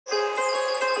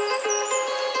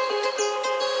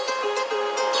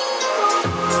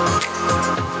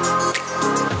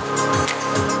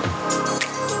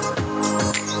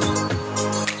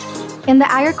In the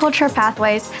agriculture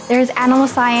pathways, there's animal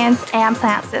science and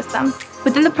plant systems.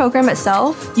 Within the program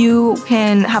itself, you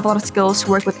can have a lot of skills to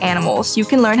work with animals. You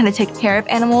can learn how to take care of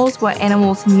animals, what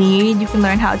animals need. You can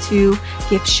learn how to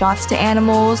give shots to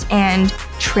animals and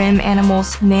trim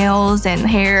animals' nails and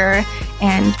hair.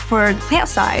 And for the plant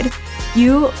side,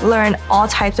 you learn all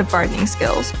types of gardening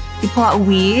skills. You pull out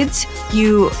weeds,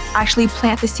 you actually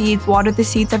plant the seeds, water the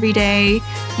seeds every day.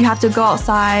 You have to go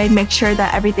outside, make sure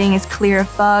that everything is clear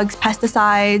of bugs,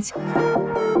 pesticides.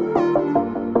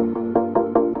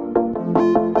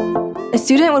 A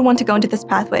student would want to go into this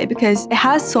pathway because it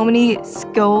has so many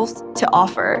skills to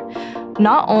offer.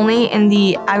 Not only in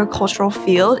the agricultural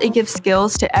field, it gives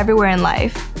skills to everywhere in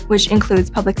life, which includes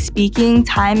public speaking,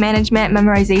 time management,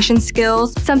 memorization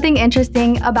skills. Something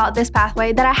interesting about this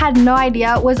pathway that I had no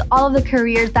idea was all of the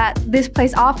careers that this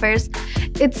place offers.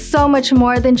 It's so much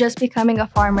more than just becoming a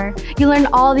farmer. You learn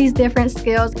all these different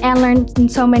skills and learn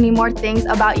so many more things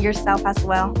about yourself as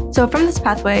well. So from this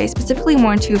pathway, specifically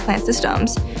more into plant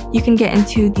systems, you can get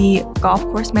into the golf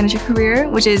course manager career,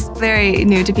 which is very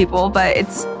new to people, but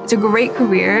it's a great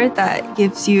career that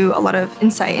gives you a lot of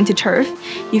insight into turf.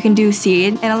 You can do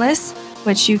seed analysis,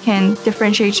 which you can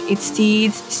differentiate its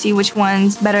seeds, see which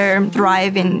ones better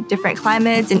thrive in different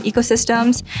climates and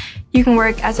ecosystems. You can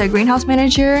work as a greenhouse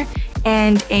manager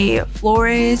and a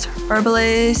florist,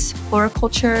 herbalist,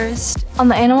 floriculturist. On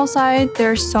the animal side,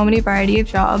 there's so many variety of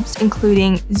jobs,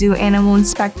 including zoo animal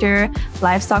inspector,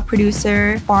 livestock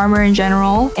producer, farmer in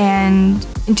general. And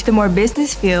into the more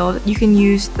business field, you can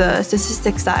use the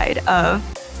statistics side of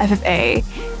FFA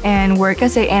and work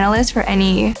as an analyst for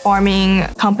any farming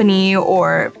company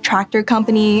or tractor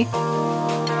company.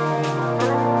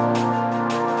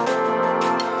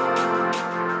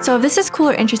 So if this is cool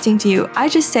or interesting to you, I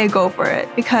just say go for it,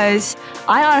 because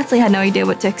I honestly had no idea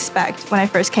what to expect when I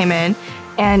first came in,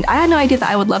 and I had no idea that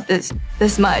I would love this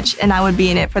much and I would be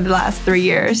in it for the last 3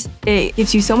 years. It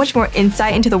gives you so much more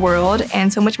insight into the world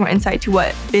and so much more insight to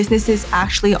what businesses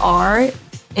actually are,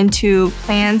 into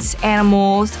plants,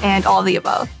 animals, and all the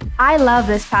above. I love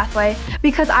this pathway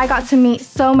because I got to meet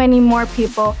so many more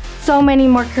people, so many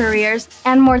more careers,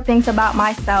 and more things about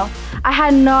myself. I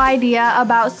had no idea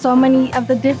about so many of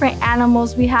the different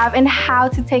animals we have and how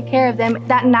to take care of them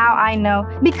that now I know.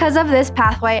 Because of this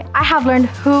pathway, I have learned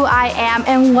who I am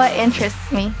and what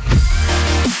interests me.